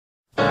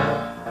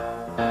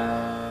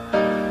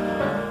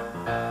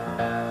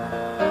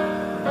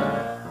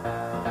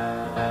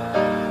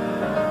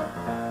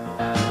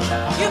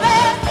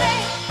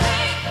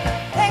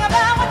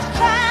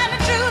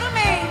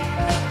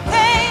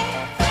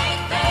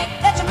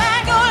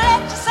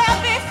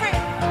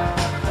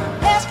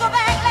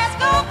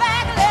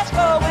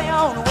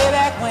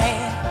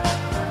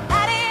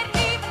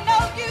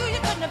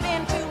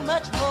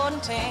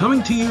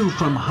Coming to you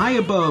from high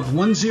above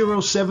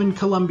 107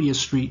 Columbia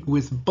Street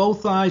with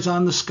both eyes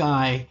on the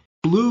sky,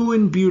 blue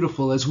and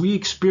beautiful as we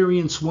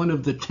experience one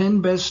of the 10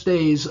 best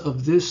days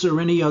of this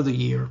or any other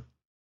year.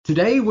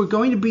 Today we're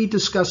going to be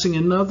discussing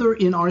another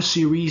in our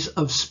series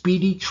of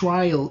speedy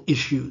trial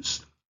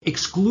issues.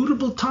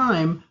 Excludable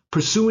time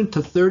pursuant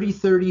to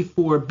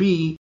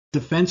 3034B,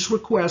 defense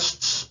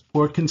requests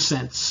or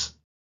consents.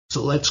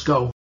 So let's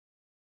go.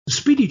 The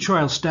speedy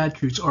trial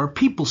statutes are a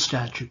people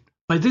statute.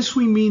 By this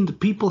we mean the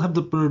people have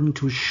the burden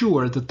to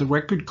assure that the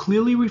record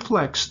clearly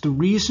reflects the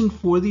reason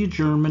for the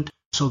adjournment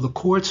so the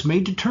courts may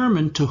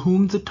determine to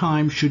whom the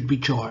time should be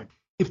charged.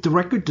 If the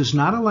record does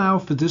not allow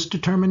for this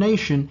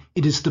determination,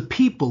 it is the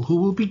people who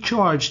will be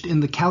charged in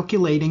the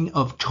calculating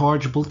of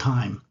chargeable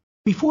time.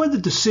 Before the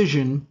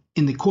decision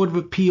in the Court of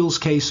Appeals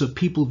case of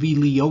People v.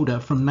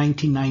 Leota from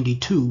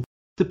 1992,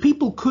 the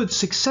people could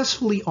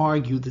successfully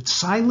argue that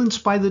silence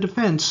by the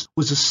defense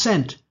was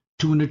assent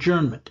to an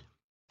adjournment,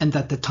 and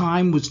that the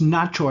time was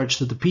not charged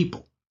to the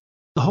people.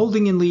 The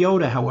holding in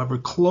Leota, however,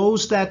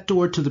 closed that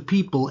door to the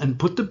people and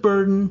put the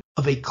burden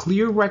of a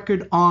clear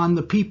record on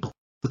the people.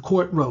 The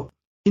court wrote,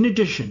 "In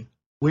addition,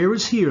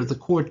 whereas here the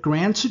court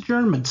grants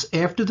adjournments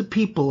after the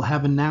people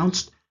have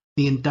announced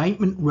the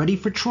indictment ready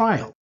for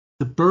trial,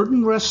 the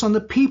burden rests on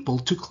the people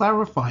to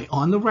clarify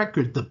on the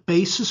record the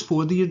basis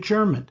for the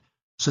adjournment,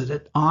 so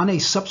that on a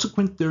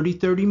subsequent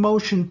 3030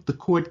 motion the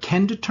court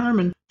can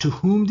determine to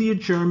whom the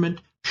adjournment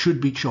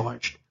should be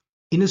charged.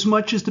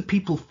 Inasmuch as the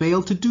people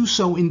fail to do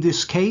so in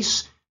this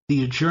case,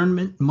 the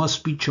adjournment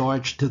must be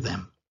charged to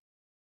them."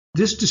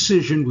 This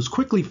decision was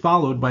quickly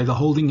followed by the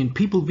holding in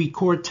People v.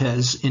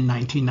 Cortez in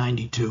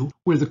 1992,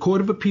 where the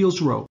Court of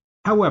Appeals wrote,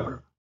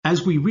 "However,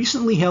 as we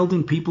recently held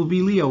in People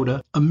v.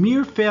 Leota, a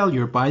mere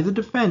failure by the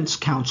defense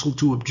counsel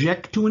to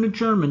object to an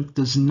adjournment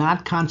does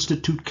not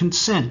constitute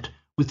consent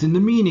within the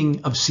meaning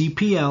of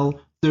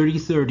CPL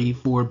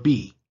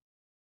 3034B.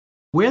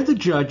 Where the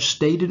judge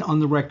stated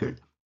on the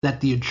record that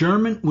the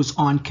adjournment was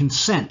on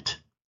consent,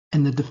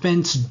 and the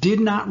defense did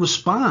not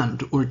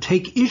respond or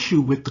take issue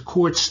with the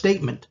court's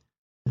statement,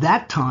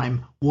 that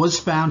time was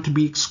found to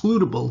be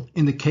excludable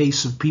in the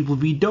case of People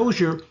v.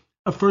 Dozier,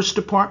 a First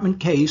Department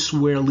case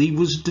where leave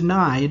was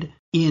denied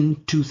in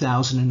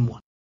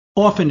 2001.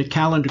 Often at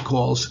calendar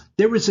calls,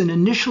 there is an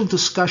initial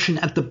discussion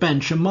at the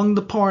bench among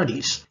the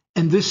parties,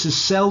 and this is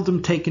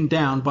seldom taken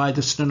down by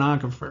the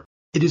stenographer.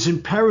 It is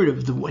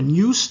imperative that when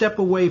you step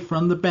away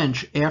from the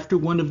bench after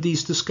one of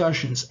these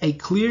discussions, a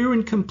clear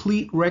and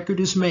complete record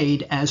is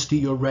made as to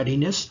your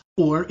readiness,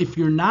 or if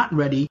you're not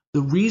ready,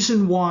 the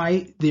reason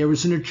why there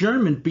is an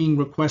adjournment being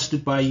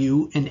requested by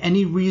you and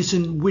any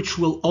reason which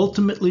will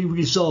ultimately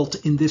result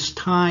in this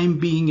time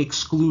being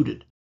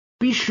excluded.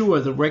 Be sure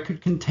the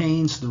record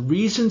contains the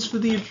reasons for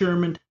the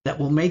adjournment that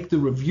will make the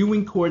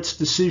reviewing court's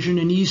decision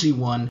an easy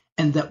one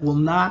and that will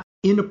not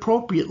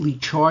inappropriately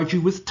charge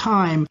you with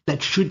time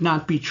that should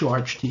not be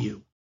charged to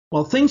you.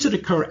 While things that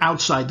occur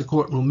outside the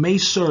courtroom may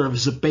serve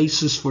as a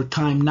basis for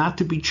time not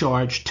to be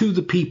charged to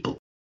the people,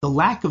 the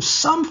lack of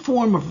some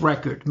form of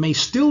record may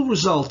still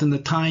result in the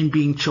time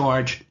being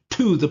charged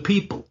to the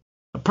people.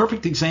 A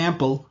perfect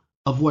example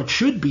of what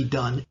should be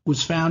done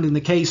was found in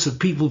the case of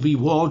People v.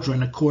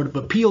 Waldron, a Court of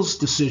Appeals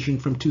decision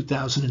from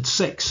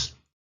 2006.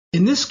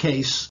 In this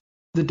case,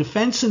 the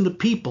defense and the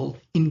people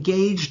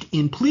engaged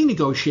in plea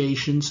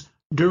negotiations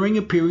during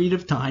a period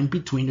of time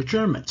between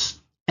adjournments,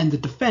 and the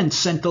defense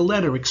sent a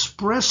letter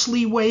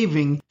expressly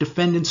waiving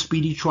defendant's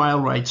speedy trial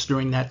rights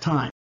during that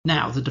time.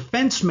 Now, the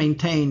defense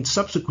maintained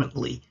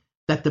subsequently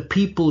that the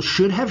people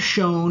should have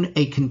shown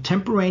a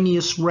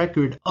contemporaneous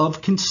record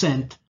of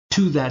consent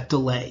to that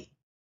delay.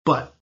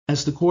 But,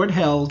 as the court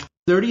held,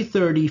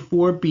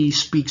 3034B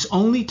speaks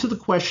only to the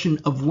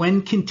question of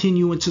when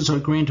continuances are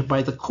granted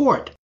by the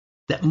court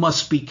that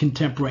must be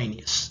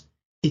contemporaneous.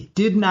 It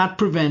did not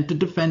prevent the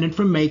defendant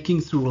from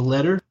making, through a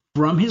letter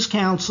from his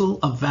counsel,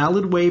 a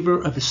valid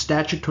waiver of his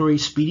statutory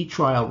speedy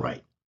trial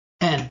right,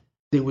 and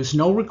there was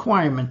no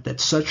requirement that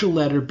such a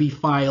letter be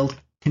filed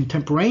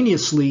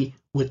contemporaneously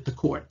with the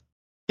court.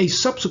 A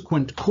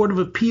subsequent Court of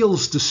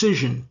Appeals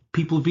decision,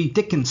 People v.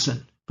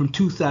 Dickinson from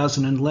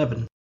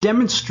 2011,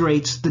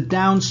 demonstrates the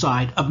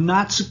downside of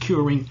not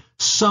securing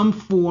some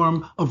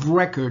form of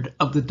record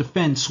of the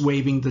defense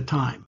waiving the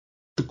time.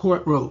 The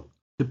court wrote,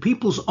 "The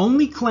people's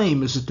only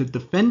claim is that the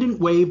defendant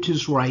waived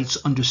his rights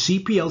under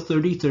CPL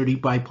 3030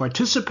 by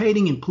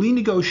participating in plea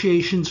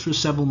negotiations for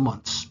several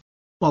months.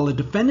 While a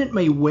defendant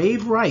may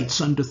waive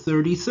rights under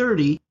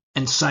 3030,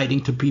 and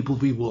citing to People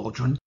v.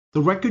 Waldron,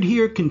 the record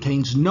here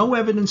contains no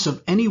evidence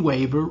of any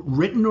waiver,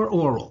 written or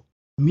oral.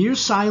 Mere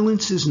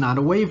silence is not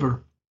a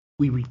waiver.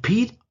 We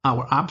repeat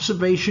our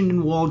observation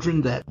in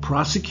Waldron that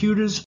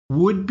prosecutors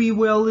would be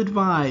well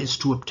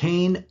advised to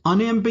obtain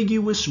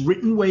unambiguous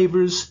written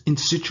waivers in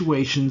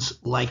situations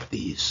like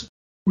these."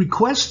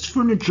 Requests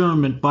for an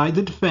adjournment by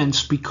the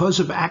defense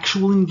because of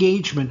actual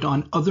engagement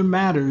on other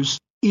matters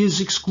is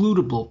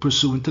excludable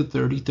pursuant to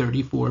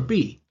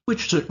 3034B,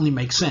 which certainly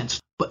makes sense.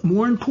 But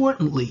more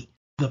importantly,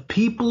 the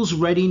people's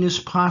readiness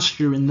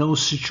posture in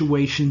those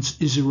situations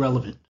is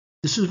irrelevant.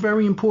 This is a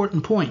very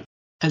important point.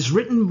 As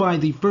written by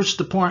the First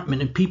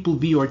Department in People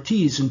v.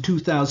 Ortiz in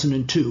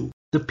 2002,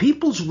 the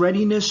people's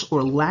readiness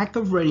or lack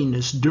of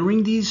readiness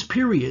during these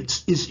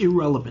periods is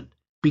irrelevant,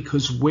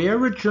 because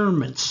where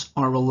adjournments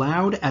are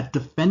allowed at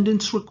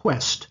defendant's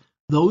request,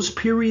 those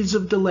periods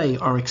of delay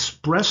are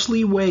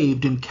expressly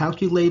waived in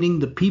calculating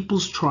the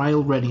people's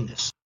trial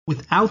readiness,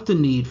 without the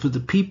need for the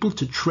people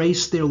to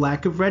trace their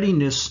lack of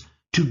readiness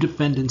to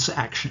defendant's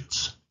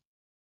actions.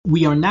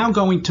 We are now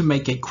going to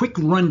make a quick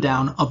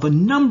rundown of a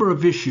number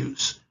of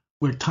issues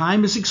where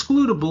time is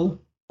excludable,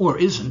 or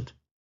isn't,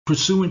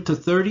 pursuant to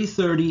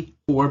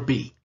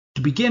 3030-4B.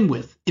 To begin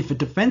with, if a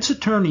defense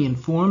attorney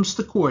informs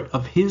the court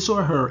of his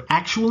or her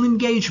actual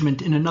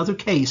engagement in another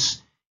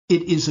case,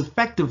 it is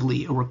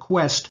effectively a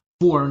request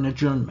for an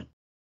adjournment.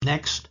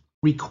 Next,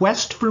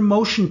 request for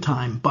motion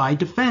time by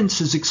defense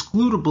is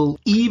excludable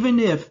even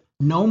if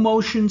no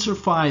motions are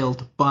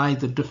filed by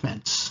the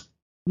defense.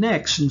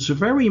 Next, and it's a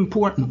very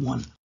important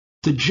one,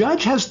 the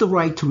judge has the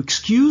right to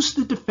excuse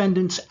the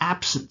defendant's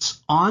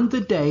absence on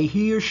the day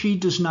he or she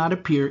does not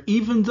appear,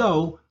 even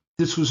though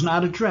this was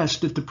not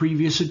addressed at the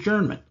previous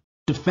adjournment.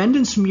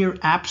 Defendant's mere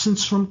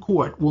absence from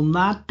court will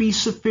not be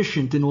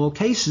sufficient in all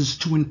cases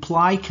to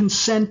imply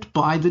consent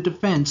by the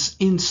defense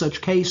in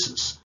such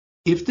cases.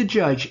 If the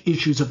judge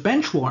issues a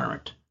bench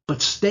warrant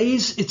but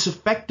stays its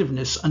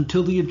effectiveness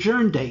until the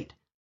adjourn date,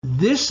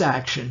 this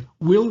action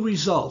will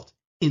result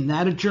in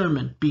that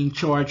adjournment being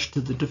charged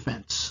to the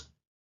defense.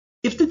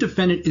 If the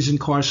defendant is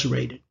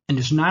incarcerated and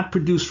is not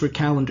produced for a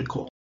calendar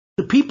call,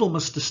 the people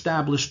must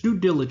establish due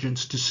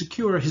diligence to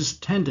secure his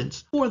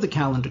attendance for the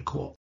calendar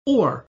call,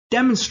 or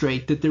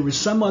demonstrate that there is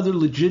some other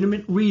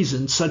legitimate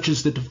reason, such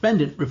as the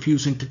defendant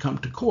refusing to come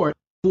to court,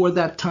 for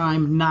that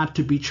time not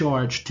to be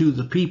charged to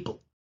the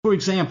people. For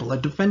example, a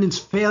defendant's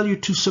failure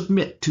to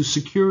submit to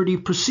security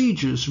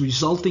procedures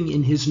resulting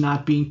in his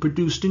not being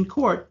produced in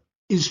court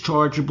is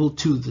chargeable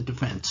to the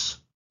defense.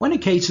 When a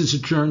case is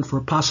adjourned for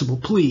a possible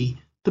plea,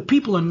 the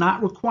people are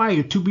not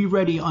required to be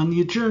ready on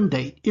the adjourn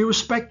date,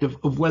 irrespective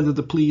of whether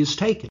the plea is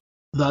taken.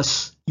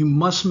 Thus, you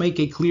must make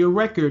a clear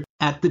record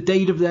at the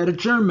date of that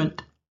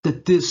adjournment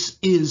that this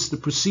is the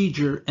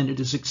procedure and it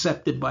is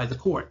accepted by the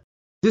court.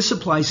 This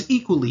applies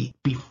equally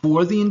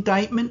before the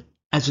indictment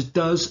as it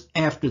does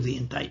after the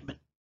indictment.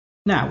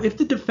 Now, if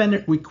the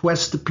defendant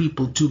requests the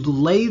people to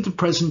delay the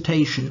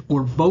presentation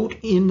or vote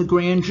in the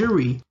grand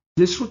jury,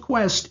 this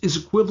request is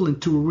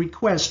equivalent to a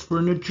request for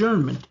an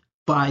adjournment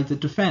by the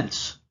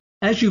defense.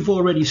 As you've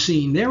already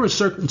seen, there are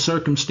certain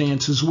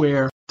circumstances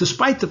where,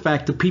 despite the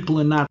fact that people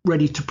are not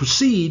ready to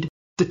proceed,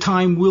 the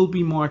time will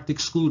be marked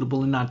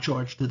excludable and not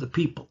charged to the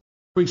people.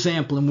 For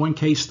example, in one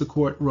case the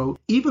court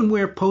wrote, even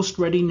where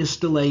post-readiness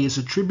delay is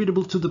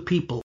attributable to the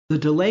people, the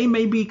delay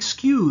may be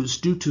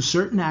excused due to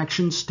certain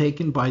actions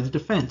taken by the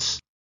defense.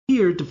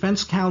 Here,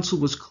 defense counsel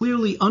was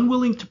clearly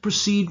unwilling to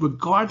proceed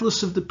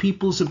regardless of the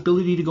people's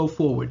ability to go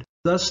forward.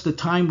 Thus, the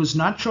time was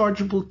not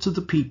chargeable to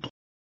the people.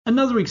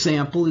 Another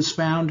example is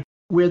found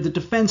where the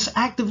defense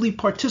actively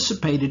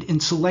participated in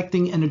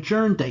selecting an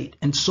adjourn date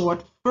and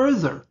sought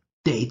further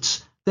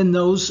dates than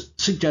those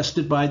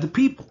suggested by the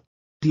people.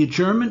 The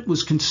adjournment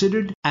was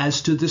considered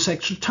as to this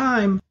extra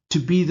time to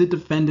be the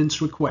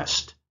defendant's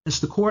request.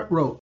 As the court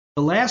wrote,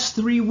 the last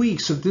 3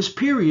 weeks of this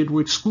period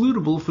were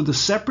excludable for the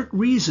separate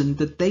reason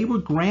that they were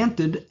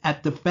granted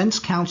at defense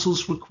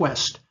counsel's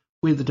request,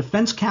 where the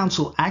defense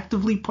counsel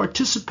actively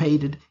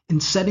participated in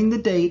setting the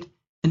date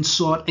and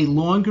sought a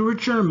longer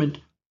adjournment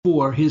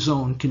for his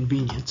own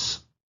convenience.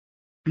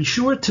 Be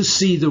sure to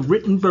see the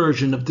written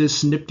version of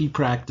this nifty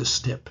practice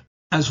tip.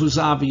 As was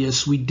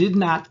obvious, we did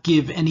not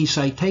give any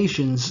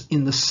citations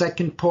in the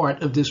second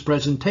part of this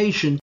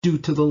presentation due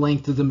to the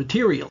length of the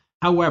material.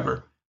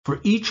 However,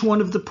 for each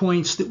one of the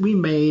points that we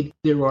made,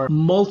 there are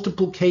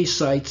multiple case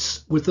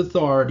cites with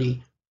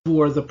authority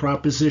for the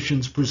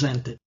propositions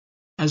presented.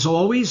 As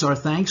always, our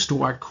thanks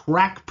to our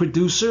crack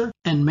producer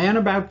and man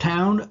about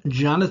town,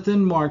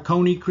 Jonathan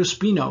Marconi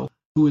Crispino,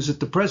 who is at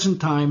the present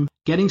time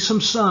getting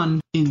some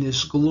sun in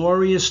this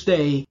glorious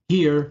day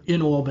here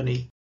in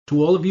Albany.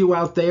 To all of you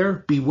out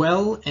there, be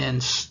well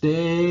and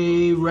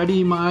stay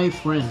ready, my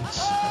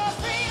friends.